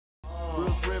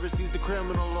Bruce Rivers, he's the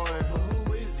criminal lawyer.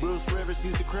 Who is he? Bruce Rivers,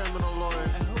 he's the criminal lawyer.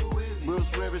 And who is he?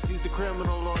 Bruce Rivers, he's the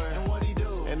criminal lawyer. And what he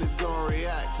do? And he's gonna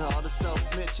react to all the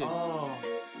self-snitching. Oh.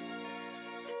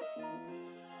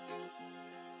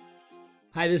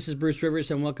 Hi, this is Bruce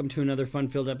Rivers, and welcome to another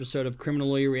fun-filled episode of Criminal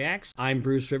Lawyer Reacts. I'm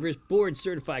Bruce Rivers,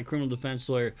 board-certified criminal defense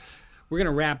lawyer. We're going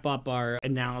to wrap up our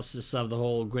analysis of the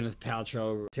whole Gwyneth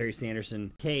Paltrow, Terry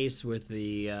Sanderson case with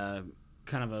the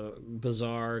kind of a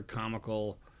bizarre,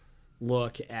 comical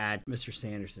look at Mr.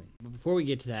 Sanderson. But before we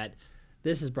get to that,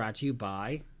 this is brought to you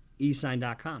by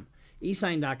eSign.com.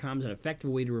 eSign.com is an effective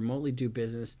way to remotely do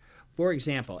business. For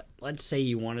example, let's say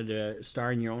you wanted to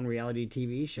star in your own reality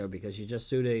TV show because you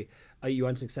just you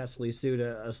unsuccessfully sued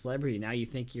a celebrity. Now you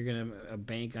think you're going to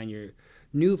bank on your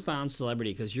newfound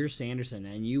celebrity because you're Sanderson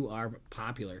and you are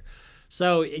popular.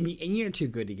 So, and you're too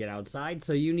good to get outside,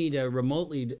 so you need to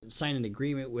remotely sign an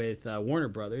agreement with Warner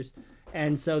Brothers.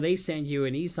 And so they send you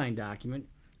an e-sign document,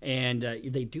 and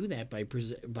they do that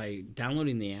by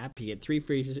downloading the app. You get 3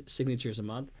 free signatures a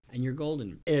month, and you're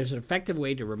golden. It's an effective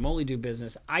way to remotely do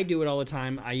business. I do it all the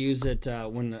time. I use it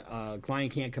when a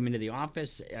client can't come into the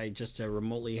office. I just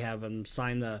remotely have them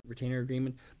sign the retainer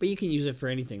agreement. But you can use it for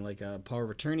anything, like a power of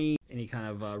attorney, any kind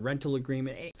of rental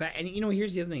agreement. And, you know,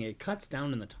 here's the other thing. It cuts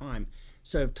down on the time.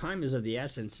 So if time is of the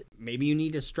essence, maybe you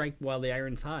need to strike while the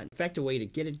iron's hot. Effective way to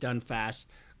get it done fast.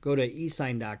 Go to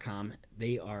eSign.com.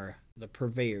 They are the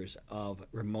purveyors of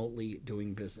remotely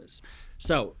doing business.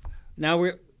 So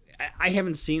now I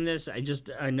haven't seen this.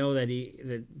 I know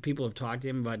that people have talked to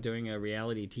him about doing a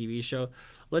reality TV show.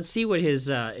 Let's see what his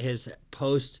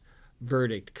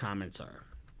post-verdict comments are.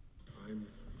 I'm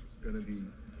going to be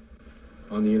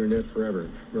on the internet forever,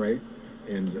 right?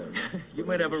 And you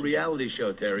might have a reality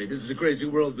show, Terry. This is a crazy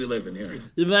world we live in here.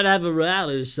 You might have a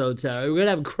reality show, Terry. We're going to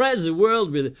have a crazy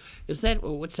world. Is that,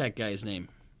 what's that guy's name?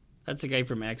 That's the guy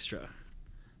from Extra.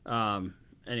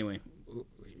 Anyway,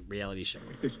 reality show.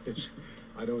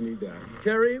 I don't need that.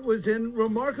 Terry was in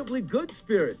remarkably good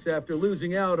spirits after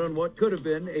losing out on what could have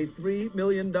been a $3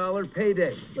 million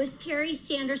payday. Was Terry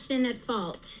Sanderson at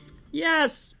fault?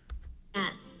 Yes.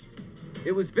 Yes.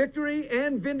 It was victory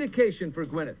and vindication for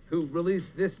Gwyneth, who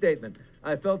released this statement.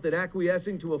 I felt that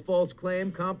acquiescing to a false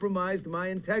claim compromised my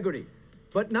integrity,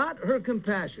 but not her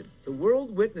compassion. The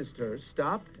world witnessed her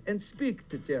stop and speak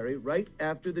to Terry right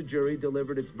after the jury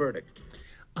delivered its verdict.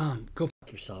 Go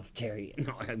fuck yourself, Terry.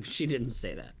 No, she didn't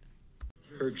say that.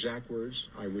 Her exact words,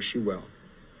 I wish you well.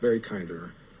 Very kind of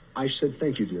her. I said,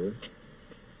 thank you, dear.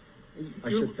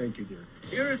 I said, thank you, dear.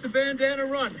 Here is the bandana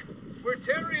run, where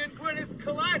Terry and Gwyneth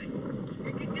collided.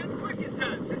 You can get quick at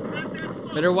times. It's not that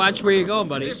slow. Better watch where you're going,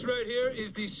 buddy. This right here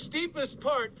is the steepest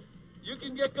part. You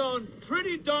can get going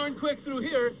pretty darn quick through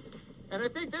here. And I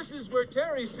think this is where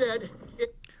Terry said...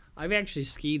 I've actually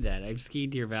skied that. I've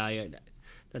skied Deer Valley.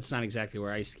 That's not exactly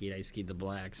where I skied. I skied the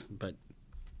Blacks, but...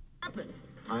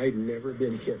 I'd never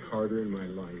been hit harder in my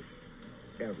life,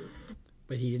 ever.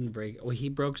 But he didn't break... Well, he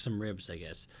broke some ribs, I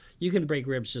guess. You can break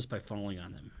ribs just by falling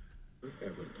on them.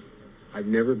 Ever. I've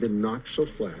never been knocked so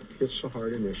flat, hit so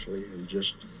hard initially, and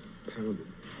just pounded.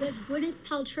 Was Gwyneth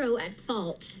Paltrow at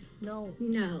fault? No.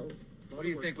 No. What do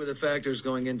you think were the factors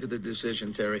going into the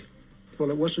decision, Terry?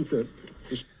 Well, it wasn't that...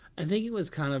 I think it was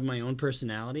kind of my own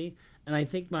personality, and I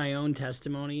think my own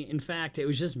testimony. In fact, it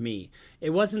was just me.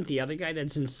 It wasn't the other guy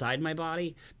that's inside my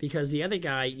body, because the other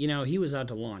guy, you know, he was out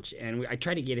to lunch, and I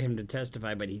tried to get him to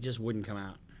testify, but he just wouldn't come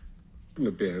out.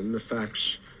 Have been the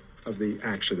facts of the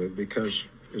accident, because,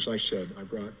 as I said, I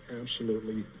brought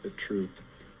absolutely the truth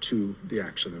to the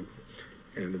accident,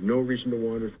 and no reason to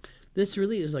want to... This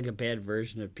really is like a bad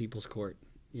version of People's Court,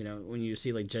 you know, when you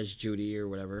see like Judge Judy or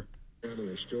whatever. And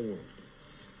I still won't.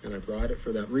 And I brought it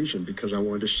for that reason, because I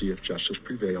wanted to see if justice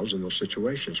prevails in those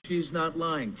situations. She's not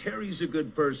lying. Terry's a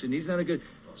good person. He's not a good...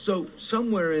 So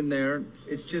somewhere in there,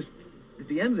 it's just, at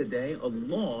the end of the day,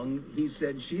 along, he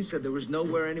said, she said, there was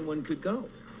nowhere anyone could go.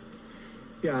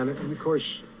 Yeah, and of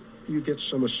course, you get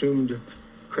some assumed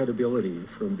credibility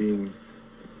from being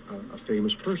a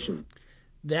famous person.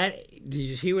 Did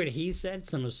you see what he said?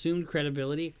 Some assumed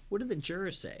credibility? What did the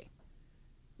jurors say?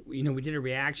 You know, we did a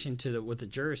reaction to what the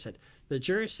jurors said. The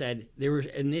jurors said they were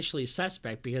initially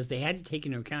suspect because they had to take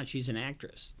into account she's an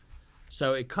actress.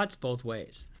 So it cuts both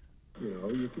ways.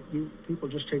 You know, people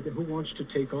just take it. Who wants to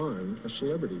take on a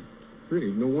celebrity?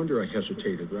 Really, no wonder I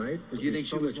hesitated, right? Do you think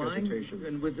she was lying?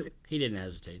 And he didn't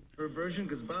hesitate. Her version,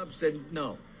 because Bob said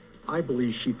no. I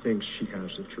believe she thinks she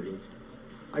has the truth.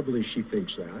 I believe she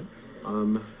thinks that.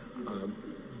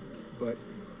 But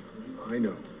I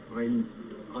know.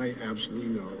 I absolutely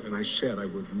know. And I said I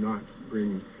would not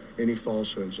bring any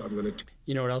falsehoods. I'm going to...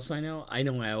 You know what else I know? I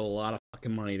know I owe a lot of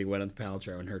fucking money to Gwyneth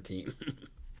Paltrow and her team.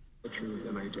 The truth,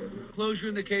 and I did. Closure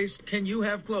in the case. Can you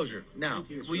have closure? Now,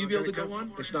 will you be able to go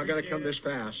on? It's not going to come this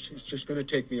fast. It's just going to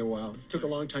take me a while. It took a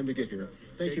long time to get here.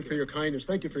 Thank you for your kindness.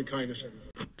 Thank you for your kindness.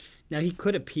 Now, he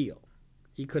could appeal.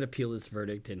 He could appeal his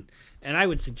verdict, and I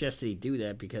would suggest that he do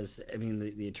that because, I mean,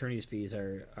 the attorney's fees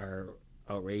are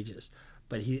outrageous.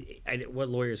 But what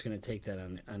lawyer is going to take that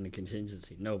on the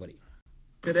contingency? Nobody.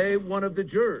 Today, one of the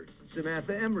jurors,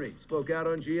 Samantha Emery, spoke out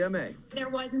on GMA. There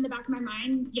was in the back of my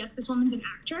mind, yes, this woman's an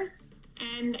actress.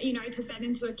 And, I took that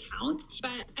into account.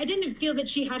 But I didn't feel that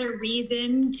she had a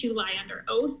reason to lie under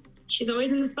oath. She's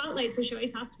always in the spotlight, so she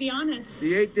always has to be honest.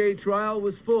 The 8-day trial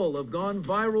was full of gone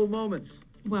viral moments.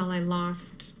 Well, I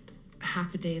lost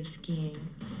half a day of skiing.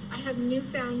 I have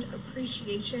newfound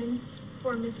appreciation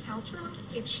for Ms. Paltrow.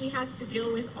 If she has to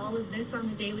deal with all of this on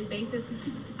a daily basis,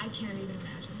 I can't even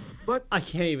imagine. But I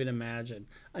can't even imagine.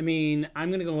 I mean, I'm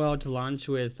going to go out to lunch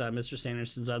with Mr.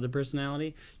 Sanderson's other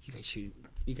personality. You guys should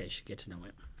get to know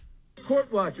him.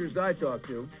 Court watchers I talked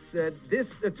to said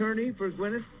this attorney for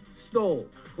Gwyneth stole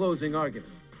closing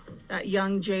arguments. That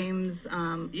young James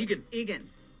Egan.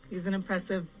 He's an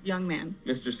impressive young man.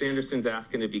 Mr. Sanderson's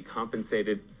asking to be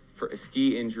compensated for a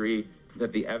ski injury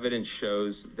that the evidence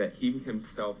shows that he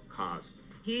himself caused.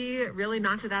 He really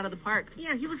knocked it out of the park.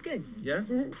 Yeah, he was good. Yeah?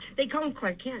 Mm-hmm. They call him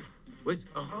Clark Kent.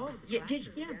 Yeah,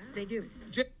 they do.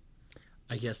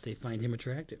 I guess they find him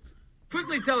attractive.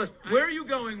 Quickly tell us, where are you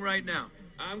going right now?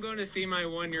 I'm going to see my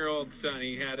 1-year-old son.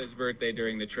 He had his birthday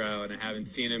during the trial, and I haven't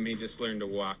seen him. He just learned to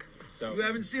walk. So You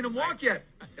haven't seen him walk yet?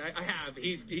 I have.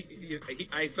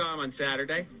 I saw him on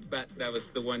Saturday, but that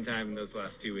was the one time in those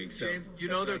last 2 weeks. So James,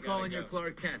 they're calling you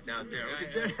Clark Kent out there.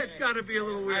 That's got to be a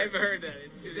little weird. I've heard that.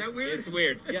 Is that weird? It's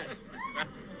weird, yes.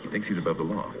 He thinks he's above the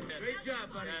law. Great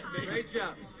job, buddy. Great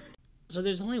job. So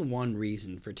there's only one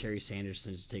reason for Terry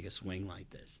Sanderson to take a swing like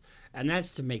this, and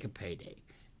that's to make a payday.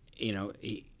 In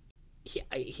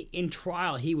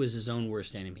trial, he was his own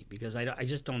worst enemy because I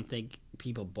just don't think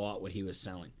people bought what he was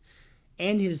selling.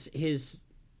 And we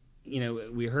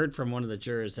heard from one of the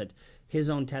jurors that his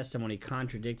own testimony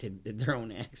contradicted their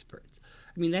own experts.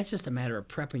 I mean, that's just a matter of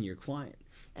prepping your client.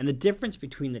 And the difference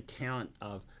between the talent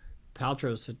of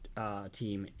Paltrow's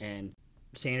team and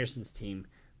Sanderson's team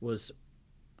was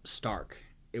stark.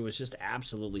 It was just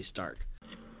absolutely stark.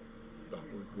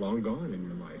 Long gone in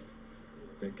your life.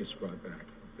 That gets brought back.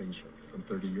 Things from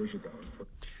 30 years ago.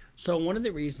 So one of the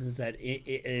reasons that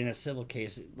in a civil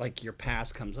case, like your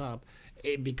past comes up,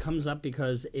 it becomes up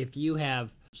because if you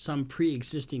have some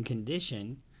pre-existing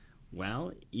condition,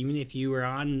 well, even if you were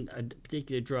on a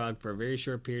particular drug for a very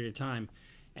short period of time,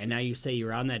 and now you say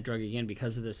you're on that drug again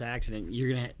because of this accident,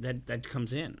 you're gonna that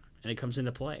comes in, and it comes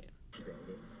into play. It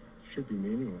should be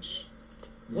meaningless.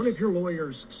 One of your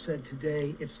lawyers said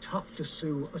today it's tough to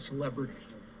sue a celebrity.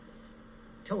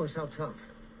 Tell us how tough.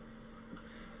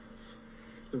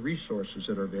 The resources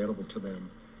that are available to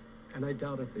them, and I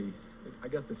doubt I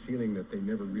got the feeling that they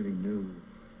never really knew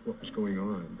what was going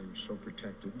on. They were so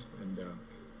protected, and they're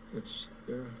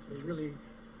really.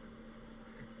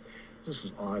 This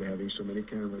is odd having so many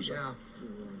cameras. Yeah,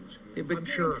 but I'm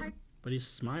sure. But he's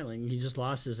smiling. He just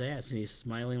lost his ass, and he's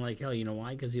smiling like hell. You know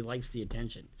why? Because he likes the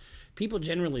attention. People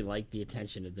generally like the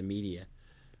attention of the media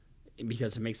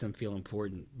because it makes them feel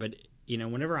important. But,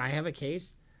 whenever I have a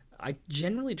case, I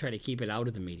generally try to keep it out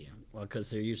of the media, well, because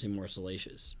they're usually more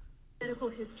salacious. Medical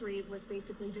history was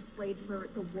basically displayed for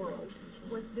the world.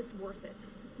 Was this worth it?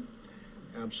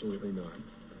 Absolutely not.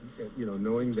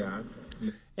 Knowing that.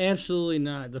 Absolutely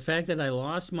not. The fact that I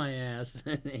lost my ass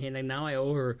and now I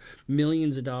owe her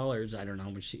millions of dollars. I don't know how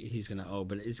much he's going to owe,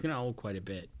 but it's going to owe quite a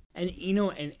bit. And,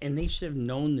 and they should have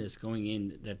known this going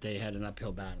in, that they had an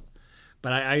uphill battle.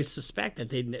 But I suspect that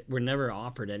they were never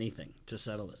offered anything to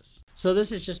settle this. So this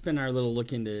has just been our little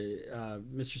look into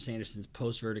Mr. Sanderson's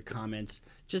post-verdict comments.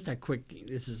 Just a quick,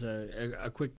 this is a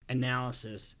quick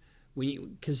analysis.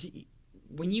 Because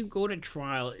when you go to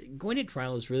trial, going to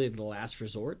trial is really the last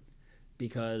resort,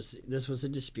 because this was a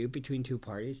dispute between two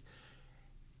parties.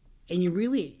 And you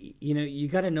really, you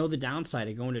got to know the downside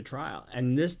of going to trial.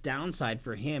 And this downside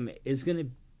for him is going to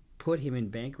put him in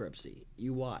bankruptcy.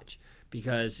 You watch.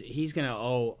 Because he's going to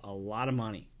owe a lot of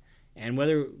money. And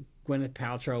whether Gwyneth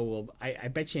Paltrow will, I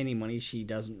bet you any money she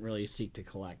doesn't really seek to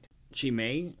collect. She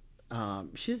may.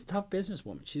 She's a tough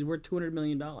businesswoman. She's worth $200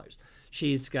 million.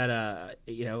 She's got a,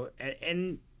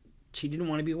 and she didn't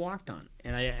want to be walked on.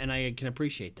 And I can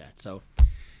appreciate that. So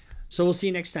we'll see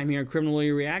you next time here on Criminal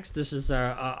Lawyer Reacts. This is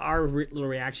our little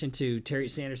reaction to Terry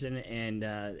Sanderson and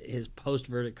his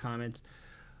post-verdict comments.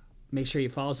 Make sure you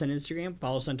follow us on Instagram,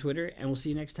 follow us on Twitter, and we'll see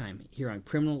you next time here on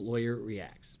Criminal Lawyer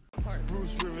Reacts.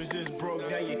 Bruce Rivers just broke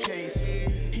down your case.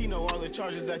 He know all the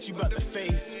charges that you about to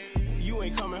face. You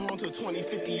ain't coming home till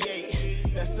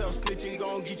 2058. That self-snitching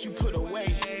gon' get you put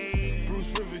away.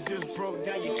 Bruce Rivers just broke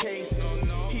down your case.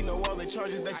 He know all the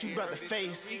charges that you about to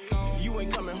face. You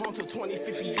ain't coming home till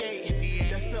 2058.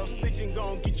 That self-snitching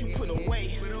gon' get you put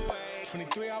away.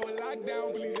 23-hour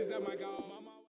lockdown, police is at my god.